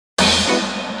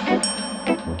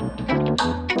Real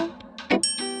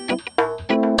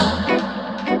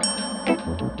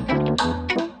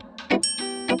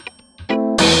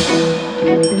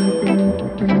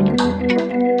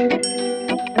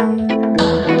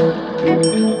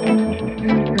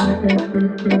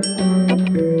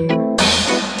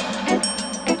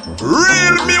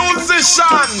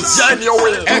musicians,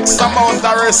 genuine, X amount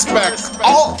of respect.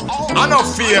 Oh, I no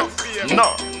fear,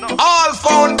 no. All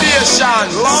foundation,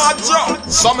 larger.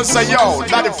 Some say yo,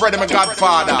 Daddy Freddy my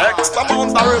godfather. X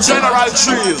amount of respect. General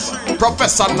Trees,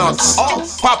 Professor Nuts,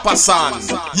 Papa San.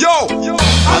 Yo,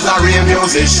 as a real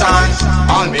musician,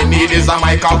 all me need is a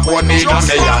microphone, need a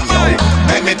million.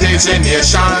 Let me teach the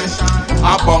nation.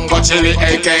 A Bongo Chilli,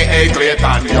 aka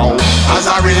Clayton, yo. As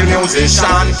a real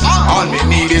musician, all me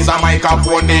need is a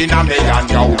microphone in a million,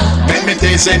 yo. Let me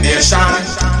teach the nation.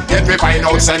 Get me find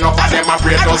out, send up and them a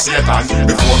pray to Satan.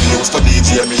 Before me used to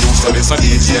DJ, me used to listen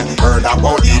DJ. Heard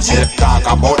about DJ, talk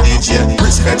about DJ.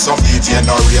 Respect some DJ,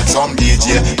 no rate some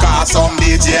DJ. Cause some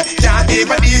DJ, can't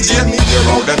even DJ. Me hear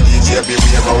out them DJ,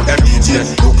 beware out them DJ.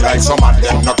 Look like some of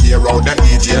them not care out them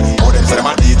DJ. Oh, them say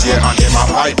them a DJ and them a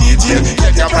high DJ.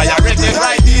 Get your priorities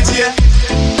right DJ.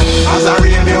 As a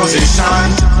real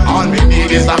musician, all me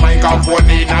need is a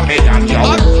microphone in a million,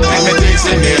 yo. Let me teach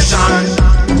the nation.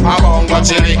 A Bongo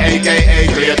Chilli, aka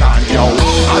Clayton, yo.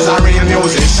 As a real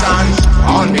musician,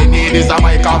 all me need is a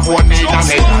microphone in a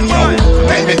million, yo.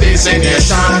 Let me teach the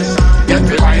nation. Get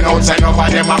me find out, send up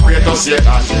and them a pray to Satan.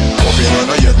 Hope you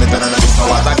don't know yet, me tell you this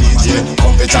now as a DJ.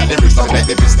 Come to chat the bricks, don't let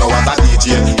the bricks know as a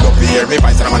DJ. Don't be hear me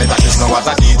voice and the money that this now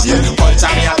as a DJ.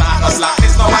 Culture me a talk, no slack,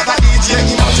 this now as a DJ.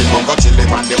 Imagine Bongo Chilli,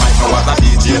 man, the mic now as a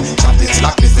DJ. Chatting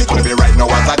slack, this thing could be right now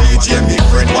as a DJ. Me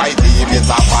friend white DJ, it's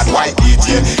a bad white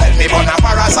DJ. Help me burn a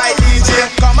parasite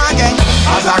DJ, come again.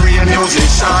 As a real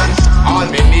musician, all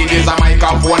me need is a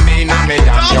microphone in a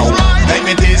million, yo. Let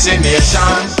me teach the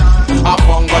nation. A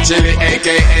Bongo Chilli,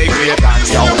 aka Clayton,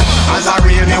 yo. As a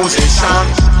real musician,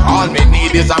 all me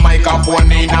need is a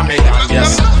microphone in a million,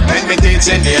 yes. Let me teach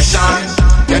the nation.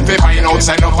 Get me find out,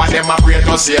 send up and them a pray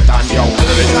to Satan, yo.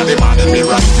 Early in the morning, me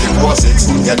run before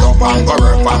 6. Get up and go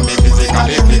work for me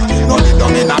physically fit. No live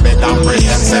down in a bed and pray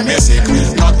and say me sick.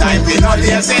 No time for no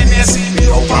laziness. Me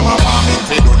out from a farming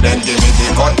fi do, then give me the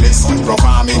cutlass. From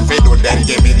farming fi do, then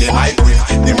give me the mic whip.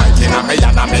 The mic in a me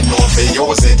and a me know fi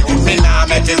use it. Me nah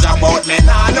make it about me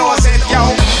nah lose it, yo.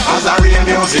 As a real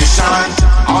musician,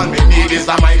 all me need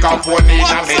is a microphone in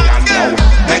a million, yo.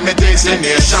 Let me teach the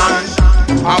nation.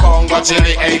 A Bongo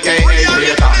Chilli, aka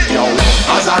Clayton, yo.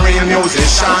 As a real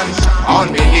musician, all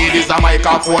me need is a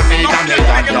microphone in a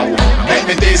million, yo. Let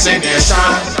me teach the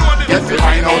nation. Get me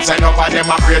find out, send up and them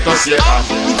a pray to Satan.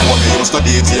 Before me used to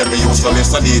DJ, me used to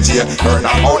listen DJ. Heard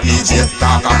about DJ,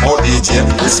 talk about DJ.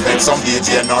 Respect some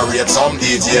DJ, no rate some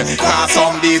DJ. Cause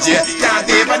some DJ, can't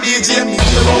even DJ. Me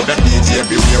hear out them DJ,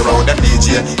 beware out them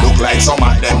DJ. Look like some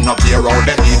of them not care out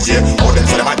them DJ. Oh, them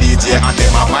say them a DJ and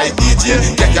them a fight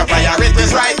DJ. Get your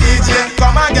priorities right DJ,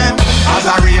 come again. As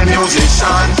a real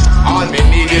musician, all me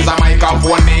need is a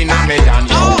microphone in a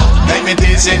million, yo. Let me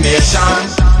teach the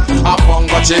nation. A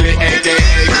Bongo Chilli, aka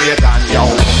Clayton, yo.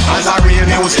 As a real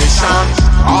musician,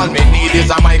 all me need is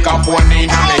a microphone in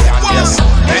a million, yes.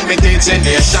 Let me teach the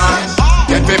nation.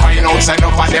 Get me find out, send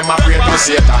up and them a pray to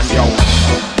Satan, yo.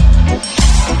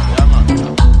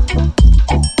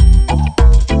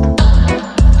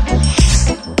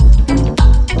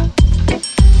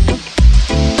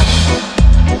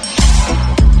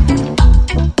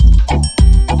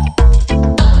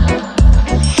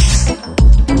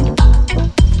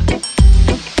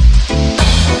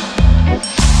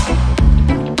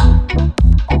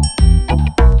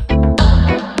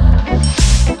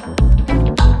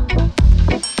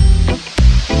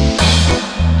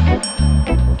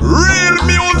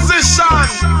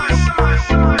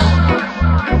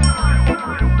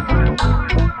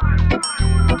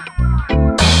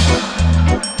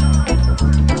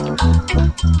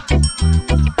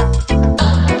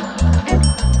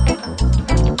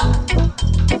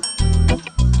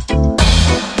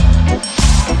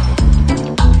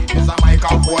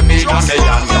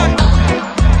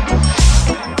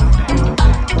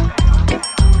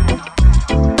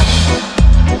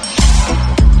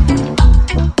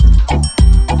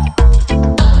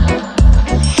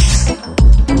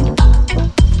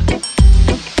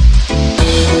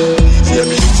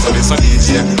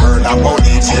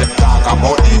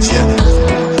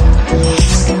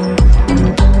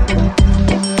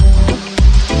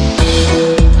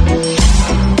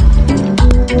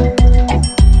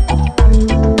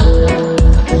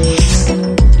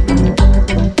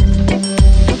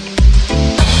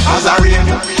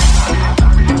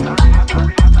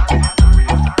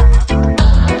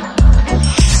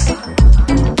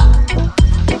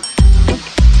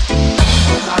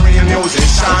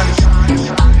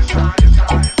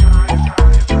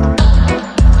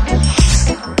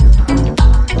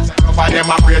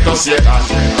 them a pray to Satan.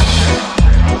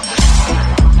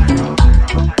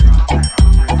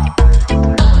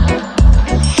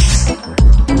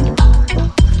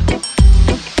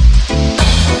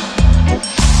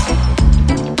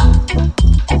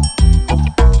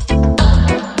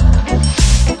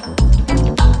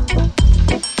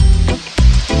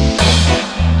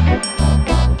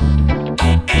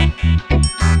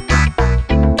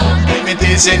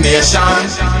 Nation,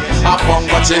 a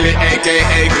Bongo Chilli,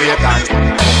 aka Great.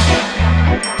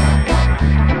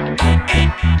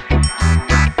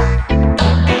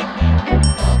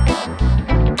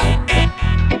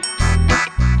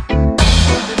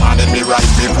 Demanding me right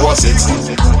before 6.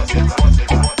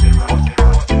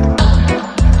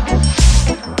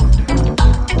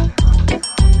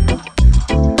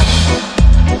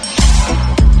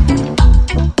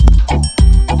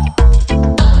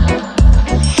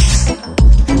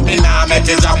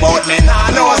 It's about me now,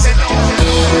 know it.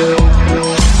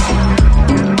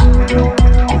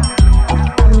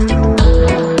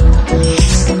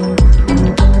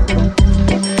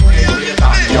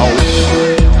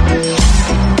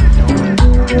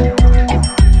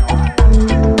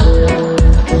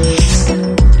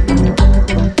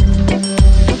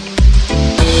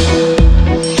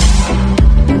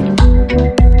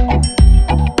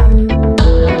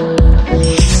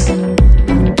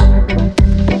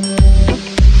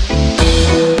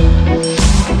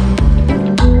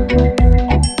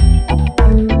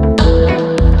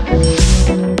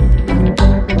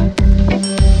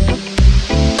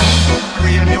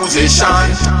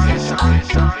 Musician.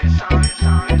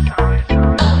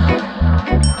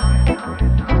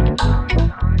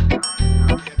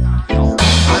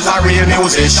 As a real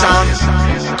musician.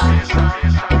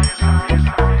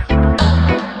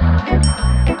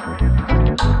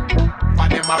 For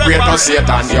them a pray to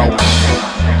Satan, yo.